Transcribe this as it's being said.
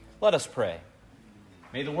Let us pray.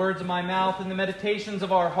 May the words of my mouth and the meditations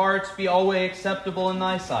of our hearts be always acceptable in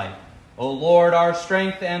thy sight, O Lord, our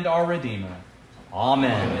strength and our Redeemer.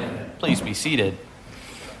 Amen. Please be seated.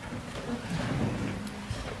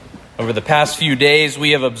 Over the past few days,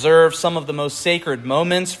 we have observed some of the most sacred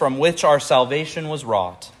moments from which our salvation was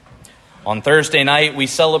wrought. On Thursday night, we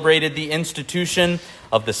celebrated the institution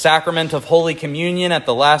of the sacrament of Holy Communion at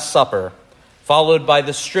the Last Supper, followed by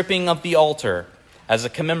the stripping of the altar as a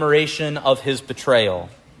commemoration of his betrayal.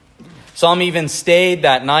 Some even stayed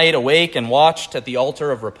that night awake and watched at the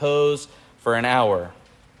altar of repose for an hour.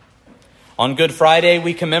 On Good Friday,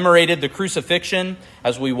 we commemorated the crucifixion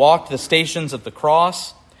as we walked the stations of the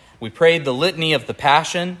cross. We prayed the litany of the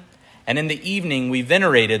Passion, and in the evening we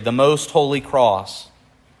venerated the Most Holy Cross.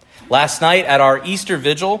 Last night at our Easter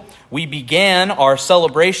Vigil, we began our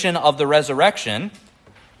celebration of the resurrection,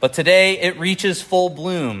 but today it reaches full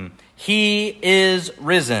bloom. He is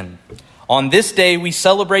risen. On this day, we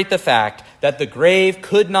celebrate the fact that the grave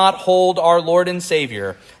could not hold our Lord and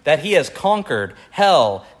Savior, that he has conquered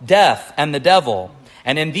hell, death, and the devil.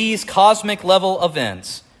 And in these cosmic level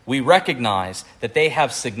events, we recognize that they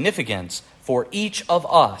have significance for each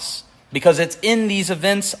of us, because it's in these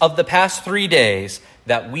events of the past 3 days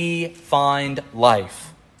that we find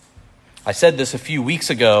life. I said this a few weeks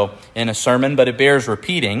ago in a sermon, but it bears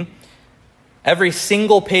repeating. Every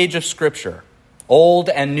single page of Scripture, Old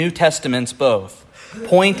and New Testaments both,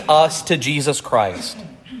 point us to Jesus Christ.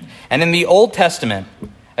 And in the Old Testament,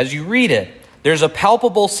 as you read it, there's a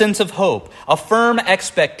palpable sense of hope, a firm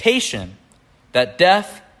expectation that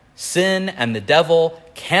death, sin, and the devil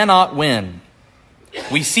cannot win.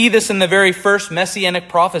 We see this in the very first messianic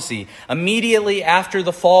prophecy, immediately after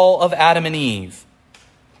the fall of Adam and Eve.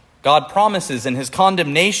 God promises in his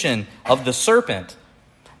condemnation of the serpent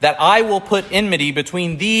that I will put enmity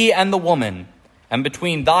between thee and the woman, and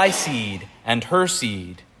between thy seed and her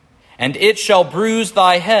seed. And it shall bruise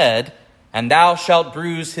thy head, and thou shalt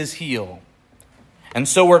bruise his heel. And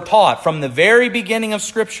so we're taught from the very beginning of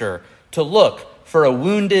Scripture to look for a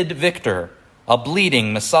wounded victor, a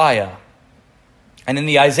bleeding Messiah. And in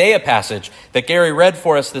the Isaiah passage that Gary read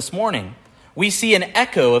for us this morning, we see an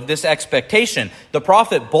echo of this expectation. The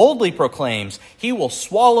prophet boldly proclaims, he will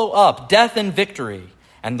swallow up death in victory,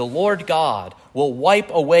 and the Lord God will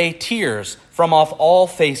wipe away tears from off all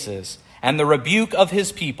faces, and the rebuke of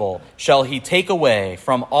his people shall he take away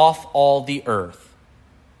from off all the earth.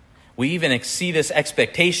 We even see this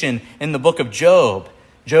expectation in the book of Job.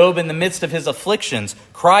 Job, in the midst of his afflictions,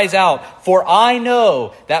 cries out, "For I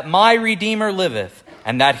know that my Redeemer liveth,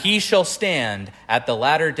 and that he shall stand at the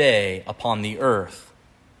latter day upon the earth."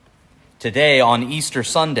 Today, on Easter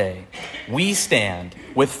Sunday, we stand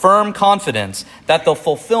with firm confidence that the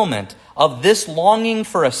fulfillment of this longing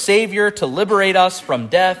for a Savior to liberate us from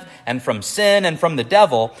death and from sin and from the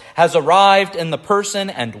devil has arrived in the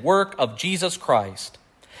person and work of Jesus Christ.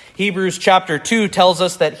 Hebrews chapter 2 tells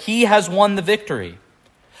us that he has won the victory.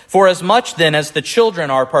 For as much then as the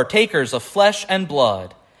children are partakers of flesh and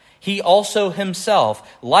blood, he also himself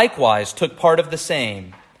likewise took part of the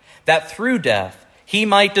same, that through death he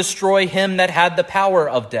might destroy him that had the power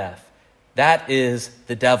of death, that is,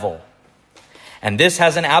 the devil. And this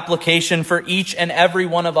has an application for each and every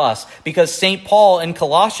one of us, because St. Paul in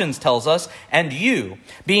Colossians tells us, "And you,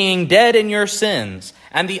 being dead in your sins,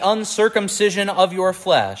 and the uncircumcision of your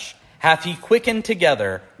flesh, hath he quickened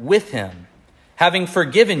together with him, having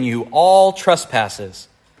forgiven you all trespasses,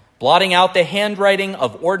 blotting out the handwriting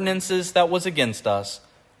of ordinances that was against us,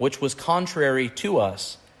 which was contrary to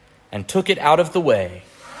us, and took it out of the way,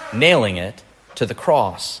 nailing it to the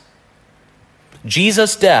cross."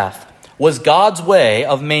 Jesus' death was God's way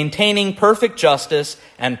of maintaining perfect justice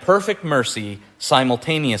and perfect mercy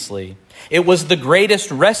simultaneously. It was the greatest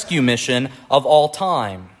rescue mission of all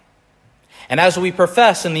time. And as we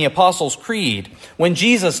profess in the Apostles' Creed, when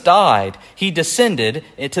Jesus died, he descended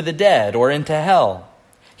into the dead or into hell.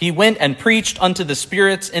 He went and preached unto the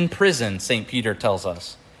spirits in prison, St. Peter tells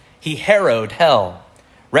us. He harrowed hell,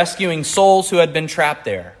 rescuing souls who had been trapped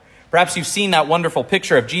there. Perhaps you've seen that wonderful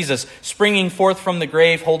picture of Jesus springing forth from the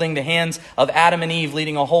grave, holding the hands of Adam and Eve,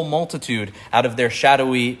 leading a whole multitude out of their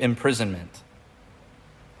shadowy imprisonment.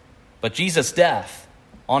 But Jesus' death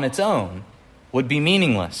on its own would be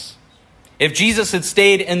meaningless. If Jesus had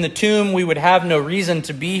stayed in the tomb, we would have no reason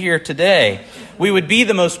to be here today. We would be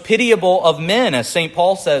the most pitiable of men, as St.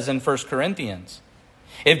 Paul says in 1 Corinthians.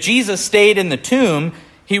 If Jesus stayed in the tomb,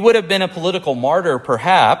 he would have been a political martyr,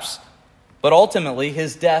 perhaps, but ultimately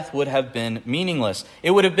his death would have been meaningless. It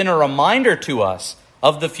would have been a reminder to us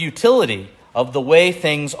of the futility of the way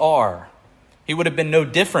things are. He would have been no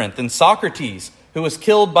different than Socrates, who was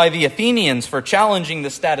killed by the Athenians for challenging the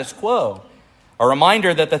status quo. A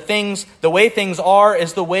reminder that the way things are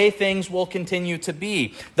is the way things will continue to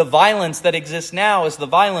be. The violence that exists now is the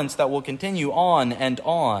violence that will continue on and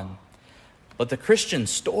on. But the Christian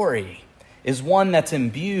story is one that's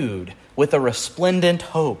imbued with a resplendent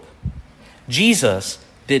hope. Jesus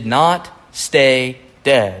did not stay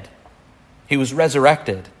dead. He was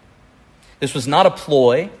resurrected. This was not a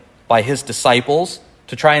ploy by his disciples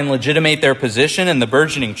to try and legitimate their position in the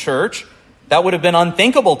burgeoning church. That would have been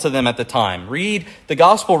unthinkable to them at the time. Read the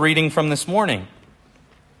gospel reading from this morning.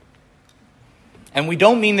 And we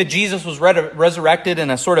don't mean that Jesus was resurrected in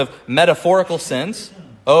a sort of metaphorical sense.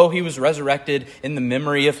 Oh, he was resurrected in the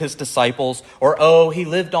memory of his disciples, or oh, he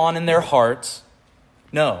lived on in their hearts.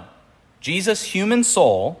 No, Jesus' human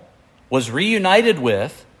soul was reunited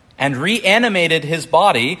with and reanimated his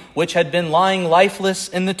body, which had been lying lifeless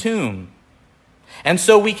in the tomb. And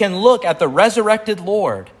so we can look at the resurrected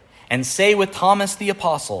Lord and say with Thomas the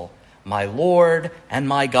Apostle, "My Lord and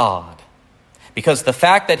my God." Because the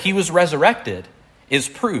fact that he was resurrected is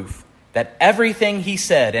proof that everything he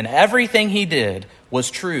said and everything he did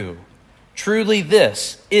was true. Truly,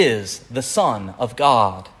 this is the Son of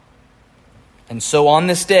God. And so on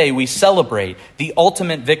this day, we celebrate the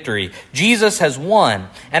ultimate victory. Jesus has won.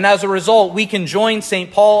 And as a result, we can join St.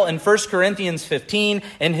 Paul in 1 Corinthians 15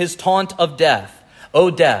 in his taunt of death. O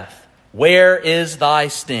death, where is thy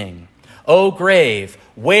sting? O grave,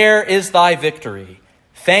 where is thy victory?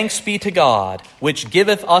 Thanks be to God, which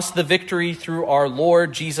giveth us the victory through our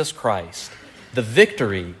Lord Jesus Christ. The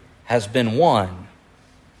victory has been won.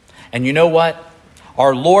 And you know what?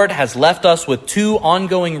 Our Lord has left us with two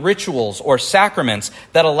ongoing rituals or sacraments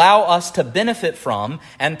that allow us to benefit from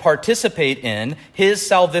and participate in his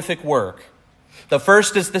salvific work. The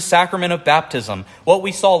first is the sacrament of baptism, what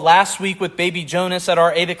we saw last week with baby Jonas at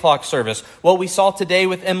our 8 o'clock service, what we saw today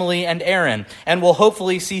with Emily and Aaron, and we'll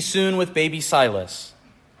hopefully see soon with baby Silas.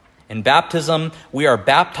 In baptism, we are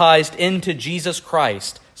baptized into Jesus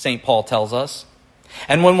Christ, St. Paul tells us.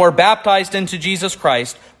 And when we're baptized into Jesus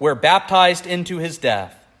Christ, we're baptized into his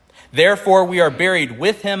death. Therefore, we are buried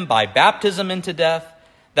with him by baptism into death,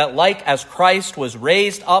 that like as Christ was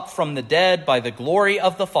raised up from the dead by the glory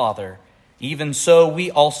of the Father, even so we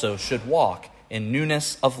also should walk in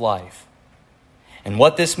newness of life. And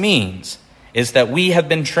what this means is that we have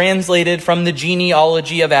been translated from the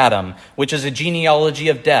genealogy of Adam, which is a genealogy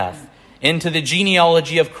of death, into the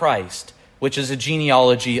genealogy of Christ, which is a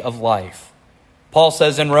genealogy of life. Paul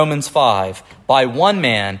says in Romans 5, "By one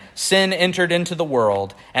man sin entered into the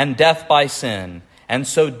world, and death by sin. And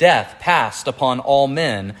so death passed upon all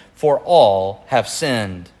men, for all have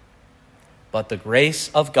sinned. But the grace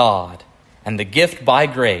of God and the gift by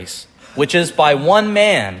grace, which is by one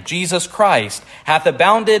man, Jesus Christ, hath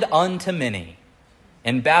abounded unto many."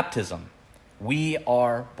 In baptism, we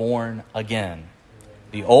are born again.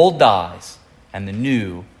 The old dies, and the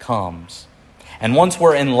new comes. And once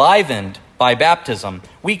we're enlivened by baptism,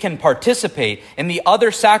 we can participate in the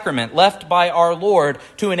other sacrament left by our Lord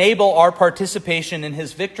to enable our participation in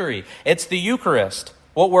his victory. It's the Eucharist,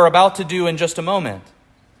 what we're about to do in just a moment.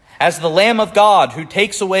 As the Lamb of God who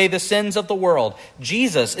takes away the sins of the world,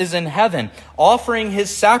 Jesus is in heaven, offering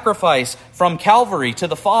his sacrifice from Calvary to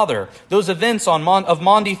the Father, those events of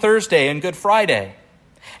Maundy Thursday and Good Friday.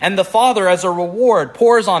 And the Father, as a reward,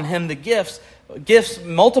 pours on him the gifts,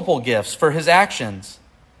 multiple gifts for his actions.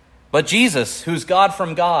 But Jesus, who's God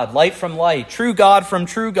from God, light from light, true God from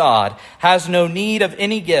true God, has no need of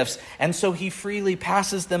any gifts, and so he freely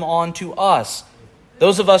passes them on to us,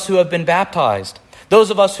 those of us who have been baptized, those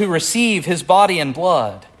of us who receive his body and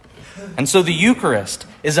blood. And so the Eucharist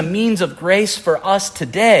is a means of grace for us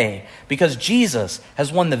today because Jesus has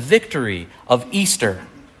won the victory of Easter.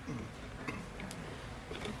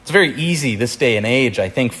 It's very easy this day and age, I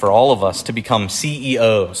think, for all of us to become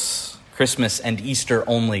CEOs. Christmas and Easter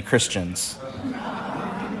only Christians.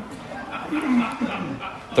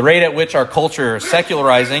 The rate at which our culture is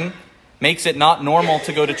secularizing makes it not normal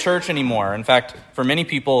to go to church anymore. In fact, for many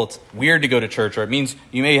people, it's weird to go to church, or it means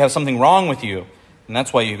you may have something wrong with you, and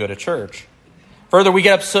that's why you go to church. Further, we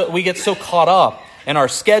get so caught up in our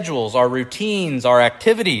schedules, our routines, our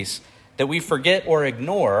activities, that we forget or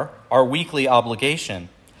ignore our weekly obligation.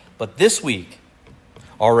 But this week,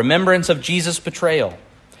 our remembrance of Jesus' betrayal,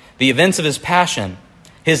 the events of his passion,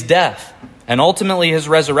 his death, and ultimately his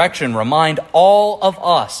resurrection remind all of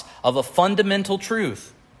us of a fundamental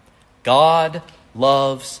truth. God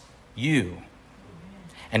loves you.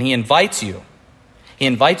 And he invites you. He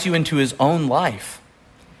invites you into his own life.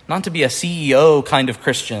 Not to be a CEO kind of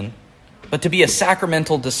Christian, but to be a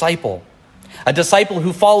sacramental disciple. A disciple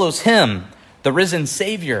who follows him the risen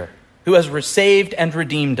Savior who has saved and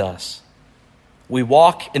redeemed us. We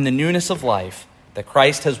walk in the newness of life that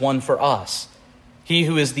Christ has won for us, he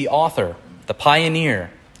who is the author, the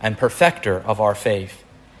pioneer, and perfecter of our faith.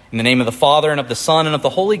 In the name of the Father, and of the Son, and of the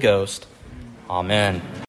Holy Ghost, amen.